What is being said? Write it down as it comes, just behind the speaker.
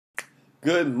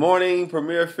Good morning,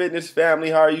 Premier Fitness family.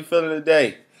 How are you feeling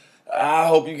today? I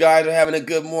hope you guys are having a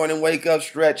good morning. Wake up,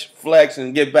 stretch, flex,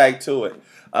 and get back to it.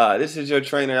 This is your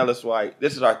trainer, Ellis White.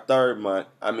 This is our third month.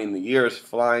 I mean, the year is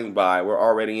flying by. We're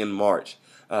already in March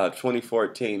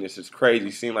 2014. This is crazy.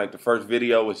 Seemed like the first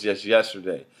video was just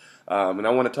yesterday. And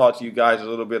I want to talk to you guys a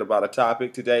little bit about a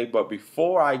topic today. But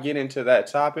before I get into that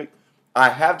topic, I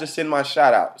have to send my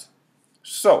shout outs.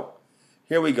 So,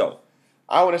 here we go.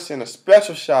 I want to send a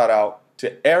special shout out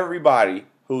to everybody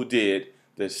who did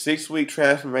the 6-week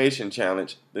transformation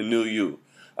challenge, the new you.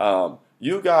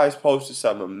 You guys posted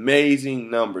some amazing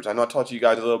numbers. I know I talked to you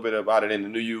guys a little bit about it in the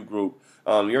new you group.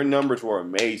 Your numbers were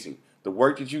amazing. The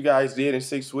work that you guys did in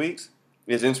 6 weeks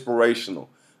is inspirational.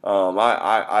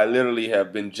 I literally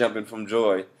have been jumping from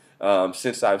joy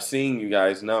since I've seen you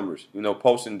guys' numbers. You know,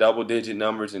 posting double-digit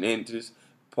numbers in inches,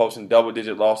 posting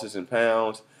double-digit losses in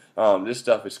pounds. This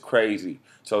stuff is crazy.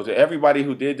 So to everybody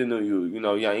who did the new you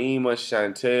know, Yaima,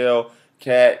 Chantel,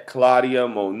 Kat, Claudia,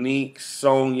 Monique,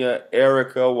 Sonia,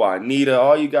 Erica, Juanita,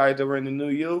 all you guys that were in the new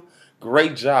you,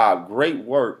 great job, great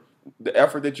work. The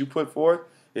effort that you put forth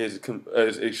is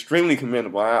extremely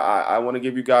commendable. I want to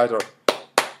give you guys a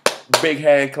big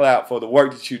hand clap for the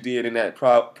work that you did in that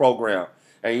program.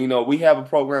 And you know, we have a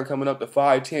program coming up, the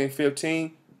 5, 10,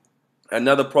 15.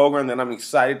 Another program that I'm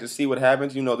excited to see what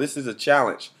happens. You know, this is a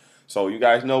challenge. So you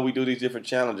guys know we do these different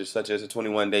challenges, such as a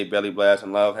 21-day belly blast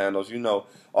and love handles. You know,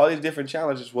 all these different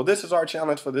challenges. Well, this is our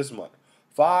challenge for this month.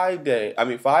 5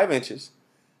 inches,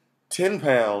 10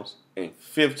 pounds in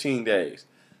 15 days.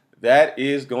 That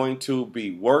is going to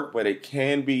be work, but it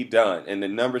can be done. And the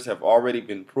numbers have already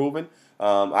been proven.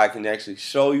 I can actually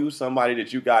show you somebody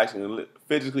that you guys can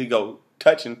physically go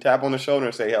touch and tap on the shoulder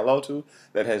and say hello to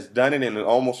that has done it in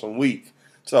almost a week.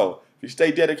 So if you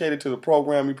stay dedicated to the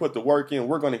program, you put the work in,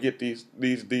 we're going to get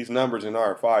these numbers in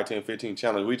our 5, 10, 15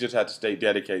 challenge. We just have to stay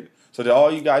dedicated. So to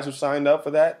all you guys who signed up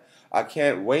for that, I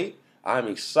can't wait. I'm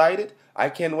excited. I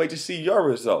can't wait to see your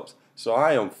results. So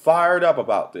I am fired up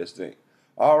about this thing.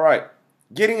 All right,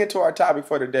 getting into our topic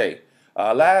for today.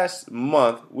 Last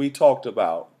month we talked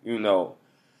about, you know,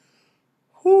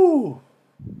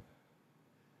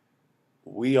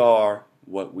 we are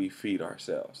what we feed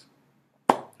ourselves.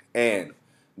 And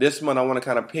this month I want to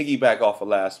kind of piggyback off of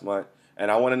last month,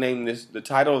 and I want to name this, the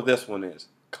title of this one is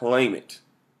Claim It.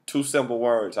 2 simple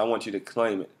words. I want you to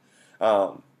claim it.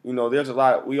 You know, there's a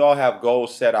lot. We all have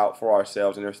goals set out for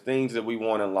ourselves, and there's things that we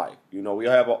want in life. You know,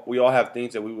 we all have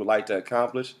things that we would like to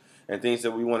accomplish, and things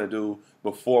that we want to do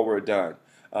before we're done,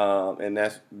 and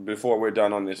that's before we're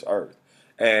done on this earth.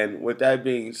 And with that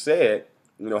being said,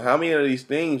 you know, how many of these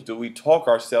things do we talk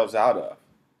ourselves out of?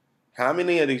 How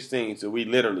many of these things do we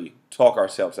literally talk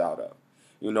ourselves out of?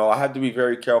 You know, I have to be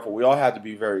very careful. We all have to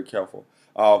be very careful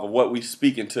of what we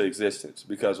speak into existence,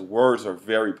 because words are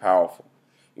very powerful.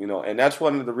 You know, and that's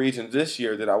one of the reasons this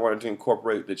year that I wanted to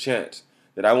incorporate the chants,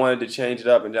 that I wanted to change it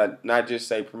up and not just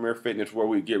say Premier Fitness where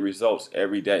we get results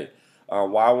every day.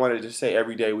 Why I wanted to say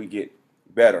every day we get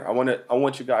better. I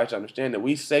want you guys to understand that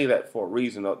we say that for a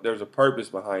reason. There's a purpose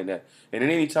behind that. And at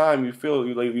any time you feel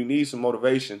you need some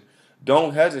motivation,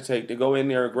 don't hesitate to go in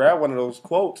there and grab one of those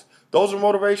quotes. Those are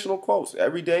motivational quotes.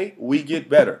 Every day we get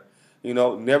better. You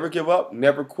know, never give up,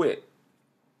 never quit.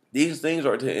 These things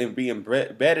are to be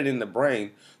embedded in the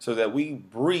brain so that we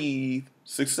breathe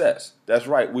success. That's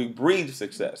right, we breathe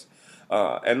success.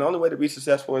 And the only way to be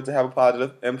successful is to have a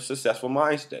positive and successful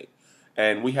mind state.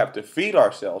 And we have to feed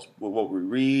ourselves with what we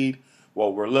read,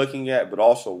 what we're looking at, but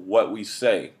also what we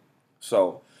say.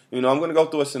 So, you know, I'm going to go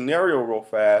through a scenario real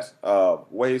fast of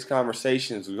ways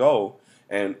conversations go.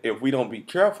 And if we don't be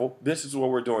careful, this is what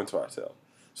we're doing to ourselves.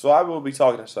 So I will be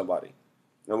talking to somebody,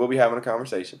 and we'll be having a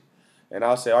conversation. And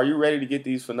I'll say, are you ready to get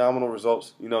these phenomenal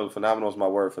results? You know, phenomenal is my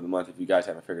word for the month if you guys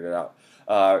haven't figured it out.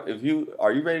 Are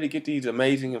you ready to get these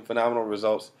amazing and phenomenal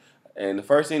results? And the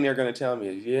first thing they're going to tell me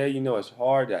is, yeah, you know, it's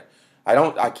hard.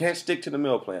 I can't stick to the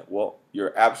meal plan. Well,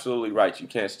 you're absolutely right. You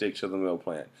can't stick to the meal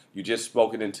plan. You just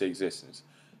spoke it into existence.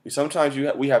 Sometimes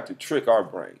we have to trick our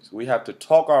brains. We have to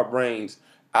talk our brains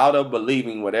out of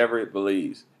believing whatever it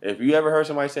believes. If you ever heard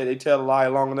somebody say they tell a lie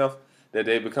long enough that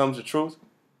it becomes the truth,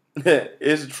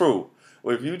 it's true.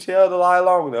 Well, if you tell the lie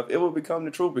long enough, it will become the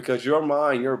truth, because your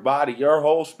mind, your body, your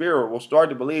whole spirit will start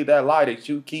to believe that lie that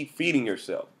you keep feeding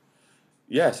yourself.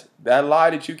 Yes, that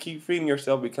lie that you keep feeding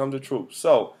yourself becomes the truth.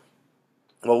 So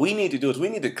what we need to do is we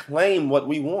need to claim what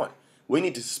we want. We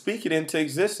need to speak it into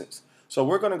existence. So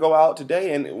we're going to go out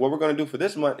today, and what we're going to do for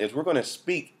this month is we're going to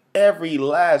speak every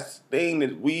last thing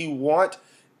that we want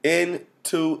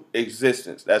into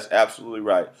existence. That's absolutely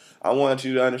right. I want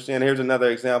you to understand. Here's another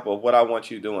example of what I want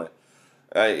you doing.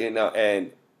 You know,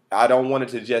 and I don't want it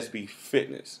to just be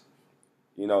fitness.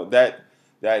 You know, that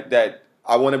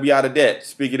I want to be out of debt,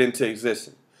 speak it into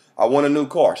existence. I want a new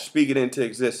car, speak it into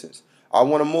existence. I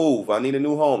want to move, I need a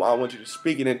new home. I want you to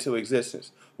speak it into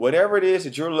existence. Whatever it is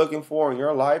that you're looking for in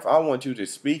your life, I want you to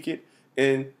speak it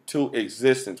into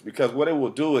existence, because what it will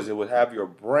do is it will have your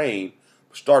brain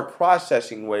start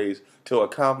processing ways to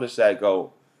accomplish that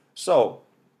goal. So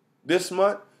this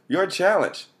month, your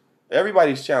challenge,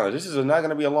 everybody's challenge, this is not going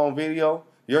to be a long video.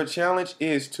 Your challenge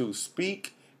is to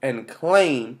speak and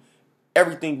claim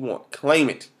everything you want. Claim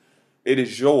it. It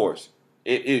is yours.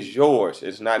 It is yours.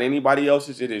 It's not anybody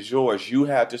else's. It is yours. You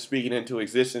have to speak it into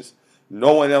existence.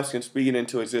 No one else can speak it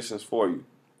into existence for you.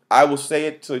 I will say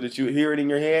it so that you hear it in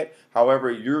your head. However,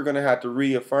 you're going to have to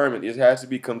reaffirm it. It has to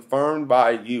be confirmed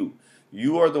by you.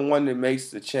 You are the one that makes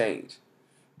the change.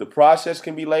 The process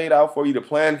can be laid out for you. The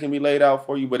plan can be laid out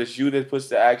for you, but it's you that puts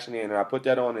the action in. And I put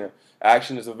that on there.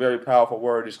 Action is a very powerful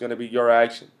word. It's going to be your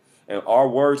action. And our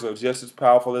words are just as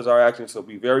powerful as our actions. So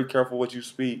be very careful what you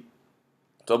speak.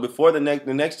 So before the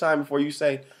next time, before you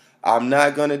say, I'm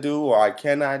not going to do, or I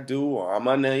cannot do, or I'm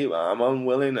unable, I'm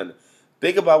unwilling, and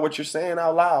think about what you're saying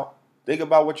out loud. Think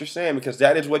about what you're saying, because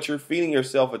that is what you're feeding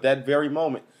yourself at that very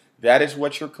moment. That is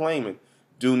what you're claiming.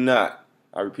 Do not,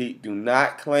 I repeat, do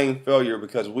not claim failure,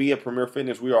 because we at Premier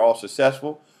Fitness, we are all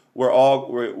successful.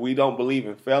 We don't believe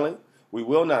in failing. We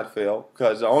will not fail,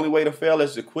 because the only way to fail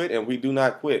is to quit, and we do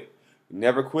not quit. We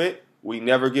never quit. We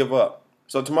never give up.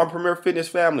 So to my Premier Fitness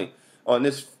family, on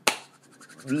this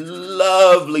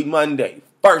lovely Monday,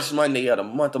 first Monday of the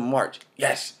month of March,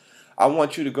 yes, I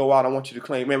want you to go out. I want you to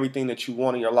claim everything that you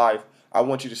want in your life. I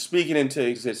want you to speak it into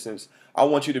existence. I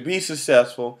want you to be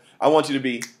successful. I want you to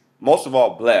be, most of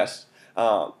all, blessed.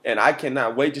 And I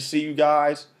cannot wait to see you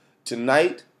guys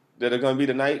tonight. That are going to be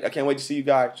tonight. I can't wait to see you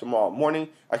guys tomorrow morning.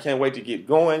 I can't wait to get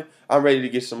going. I'm ready to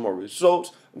get some more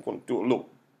results. I'm going to do a little.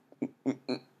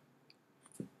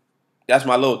 That's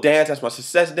my little dance. That's my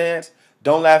success dance.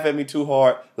 Don't laugh at me too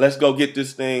hard. Let's go get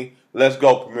this thing. Let's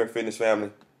go, Premier Fitness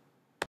family.